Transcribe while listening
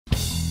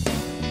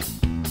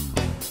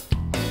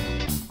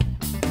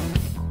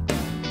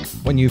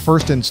When you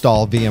first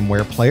install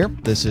VMware Player,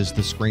 this is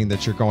the screen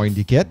that you're going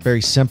to get.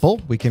 Very simple.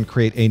 We can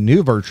create a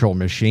new virtual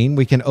machine.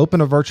 We can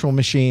open a virtual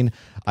machine.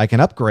 I can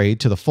upgrade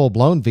to the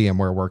full-blown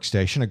VMware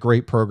Workstation, a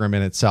great program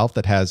in itself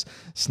that has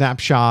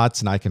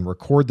snapshots, and I can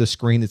record the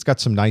screen. It's got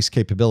some nice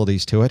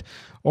capabilities to it.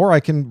 Or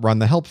I can run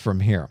the help from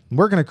here.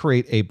 We're going to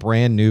create a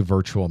brand new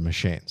virtual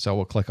machine. So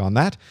we'll click on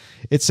that.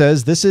 It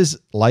says this is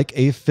like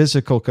a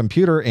physical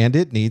computer and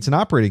it needs an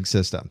operating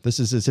system. This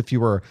is as if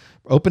you were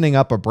opening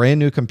up a brand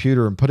new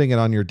computer and putting it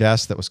on your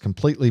desk that was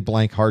completely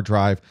blank hard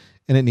drive,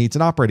 and it needs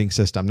an operating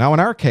system. Now, in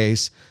our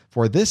case,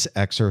 for this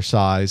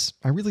exercise,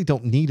 I really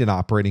don't need an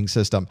operating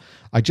system.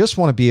 I just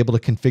want to be able to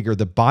configure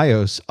the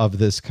BIOS of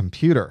this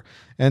computer.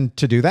 And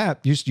to do that,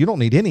 you don't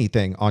need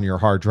anything on your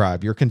hard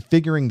drive. You're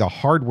configuring the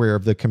hardware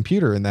of the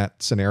computer in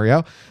that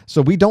scenario.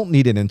 So we don't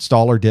need an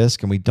installer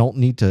disk, and we don't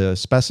need to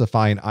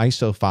specify an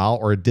ISO file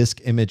or a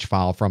disk image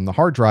file from the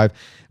hard drive.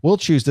 We'll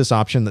choose this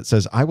option that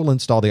says, I will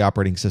install the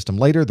operating system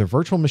later. The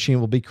virtual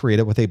machine will be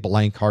created with a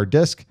blank hard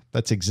disk.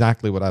 That's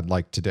exactly what I'd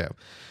like to do.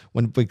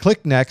 When we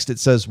click next, it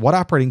says, what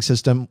operating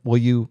system will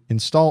you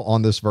install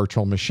on this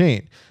virtual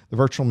machine? The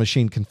virtual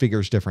machine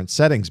configures different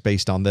settings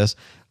based on this.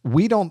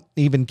 We don't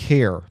even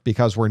care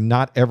because we're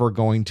not ever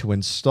going to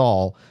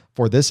install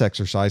for this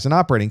exercise an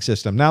operating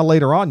system. Now,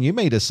 later on, you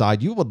may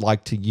decide you would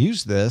like to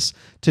use this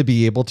to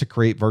be able to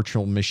create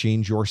virtual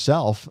machines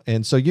yourself.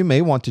 And so you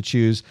may want to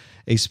choose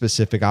a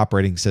specific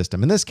operating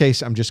system. In this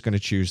case, I'm just going to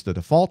choose the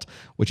default,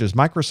 which is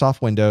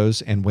Microsoft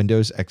Windows and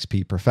Windows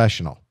XP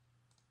Professional.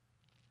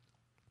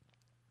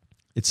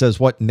 It says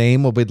what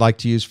name would we like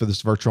to use for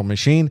this virtual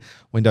machine.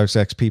 Windows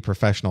XP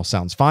Professional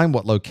sounds fine.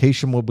 What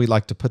location would we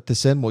like to put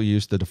this in? We'll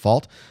use the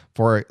default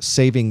for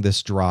saving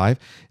this drive.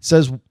 It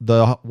says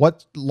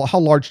how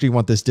large do you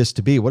want this disk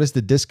to be? What is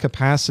the disk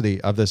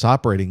capacity of this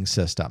operating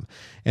system?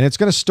 And it's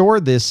going to store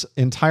this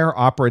entire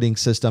operating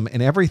system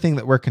and everything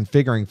that we're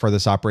configuring for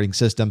this operating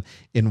system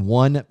in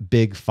one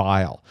big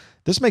file.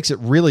 This makes it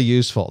really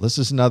useful. This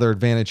is another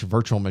advantage of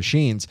virtual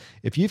machines.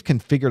 If you've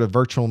configured a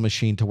virtual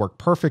machine to work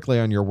perfectly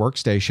on your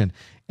workstation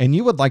and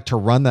you would like to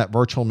run that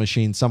virtual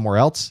machine somewhere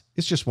else,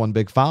 it's just one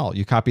big file.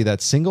 You copy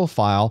that single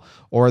file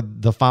or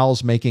the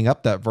files making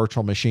up that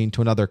virtual machine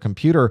to another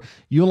computer.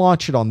 You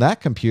launch it on that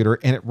computer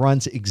and it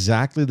runs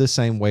exactly the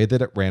same way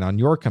that it ran on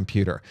your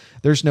computer.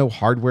 There's no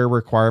hardware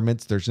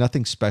requirements. There's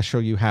nothing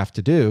special you have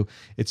to do.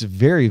 It's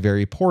very,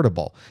 very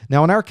portable.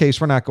 Now, in our case,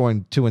 we're not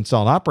going to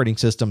install an operating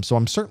system, so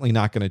I'm certainly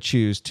not going to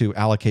choose to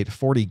allocate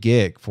 40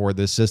 gig for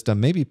this system,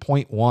 maybe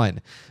 0.1,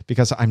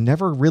 because I'm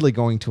never really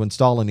going to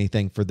install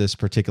anything for this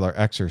particular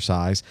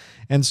exercise,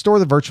 and store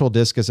the virtual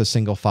disk as a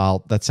single file.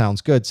 That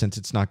sounds good since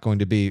it's not going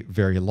to be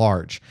very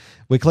large.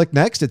 We click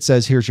next. It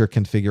says, here's your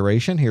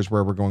configuration. Here's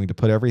where we're going to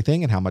put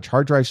everything and how much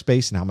hard drive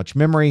space and how much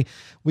memory.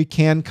 We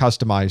can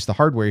customize the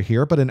hardware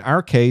here, but in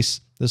our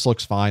case, this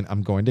looks fine.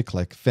 I'm going to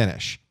click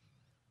Finish.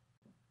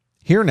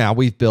 Here now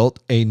we've built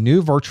a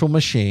new virtual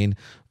machine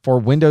for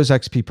Windows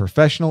XP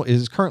Professional. It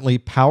is currently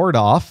powered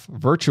off,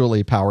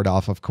 virtually powered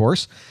off, of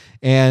course,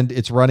 and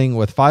it's running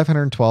with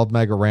 512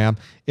 mega RAM.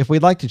 If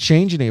we'd like to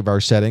change any of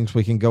our settings,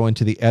 we can go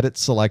into the Edit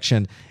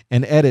selection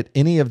and edit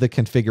any of the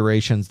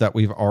configurations that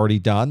we've already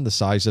done, the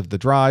size of the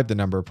drive, the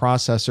number of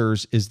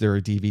processors, is there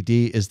a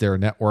DVD, is there a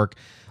network,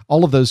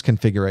 all of those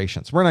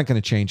configurations. We're not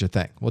going to change a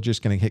thing. We're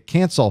just going to hit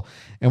cancel,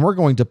 and we're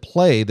going to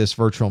play this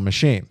virtual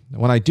machine.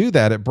 When I do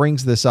that, it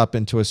brings this up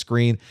into a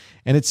screen,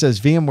 and it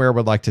says VMware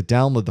would like to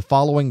download the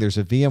following. There's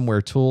a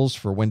VMware Tools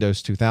for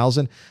Windows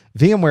 2000.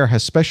 VMware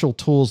has special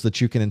tools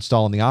that you can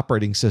install in the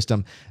operating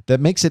system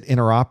that makes it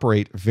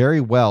interoperate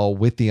very well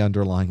with the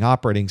underlying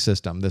operating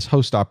system, this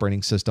host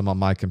operating system on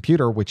my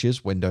computer, which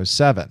is Windows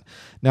 7.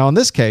 Now, in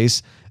this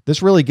case,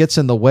 this really gets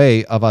in the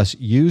way of us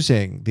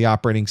using the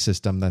operating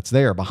system that's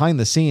there. Behind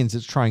the scenes,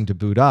 it's trying to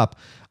boot up.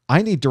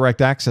 I need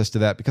direct access to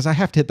that because I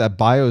have to hit that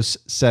BIOS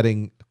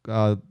setting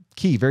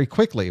key very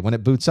quickly when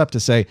it boots up to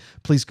say,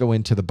 please go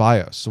into the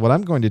BIOS. So what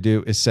I'm going to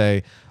do is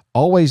say,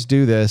 always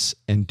do this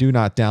and do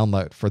not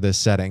download for this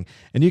setting.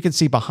 And you can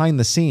see behind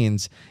the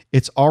scenes,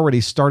 it's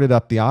already started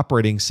up the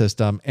operating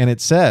system, and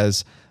it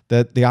says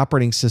that the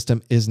operating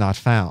system is not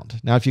found.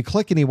 Now, if you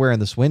click anywhere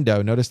in this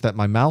window, notice that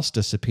my mouse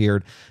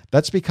disappeared.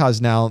 That's because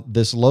now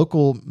this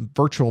local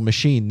virtual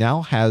machine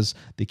now has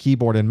the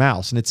keyboard and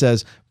mouse, and it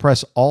says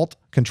press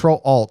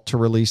Control-Alt to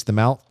release the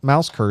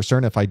mouse cursor.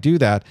 And if I do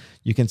that,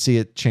 you can see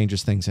it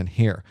changes things in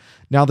here.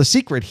 Now, the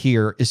secret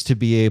here is to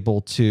be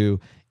able to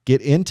get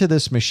into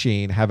this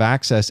machine, have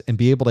access, and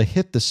be able to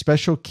hit the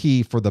special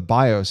key for the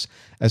BIOS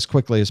as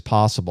quickly as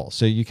possible.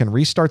 So you can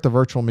restart the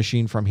virtual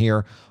machine from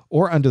here,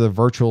 or under the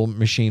virtual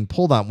machine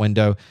pull-down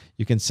window,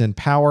 you can send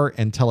power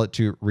and tell it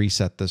to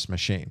reset this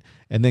machine.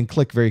 And then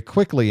click very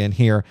quickly in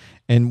here,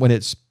 and when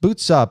it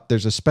boots up,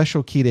 there's a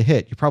special key to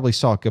hit. You probably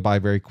saw it go by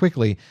very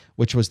quickly,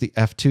 which was the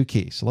F2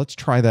 key. So let's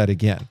try that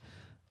again.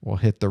 We'll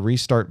hit the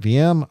Restart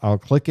VM. I'll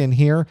click in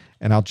here,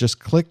 and I'll just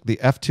click the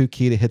F2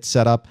 key to hit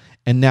setup,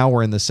 and now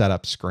we're in the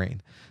setup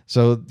screen.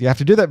 So you have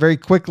to do that very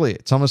quickly.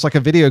 It's almost like a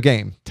video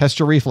game. Test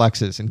your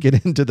reflexes and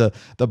get into the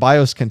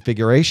BIOS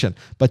configuration.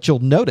 But you'll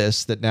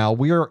notice that now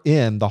we are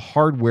in the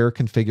hardware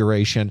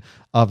configuration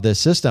of this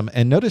system.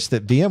 And notice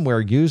that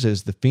VMware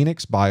uses the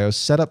Phoenix BIOS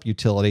setup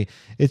utility.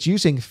 It's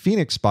using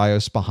Phoenix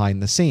BIOS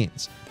behind the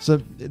scenes. So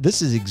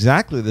this is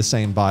exactly the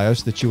same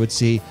BIOS that you would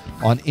see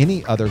on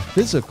any other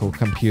physical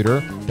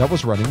computer that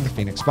was running the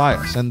Phoenix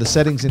BIOS. And the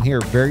settings in here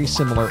are very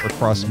similar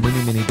across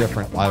many, many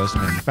different BIOS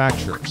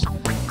manufacturers.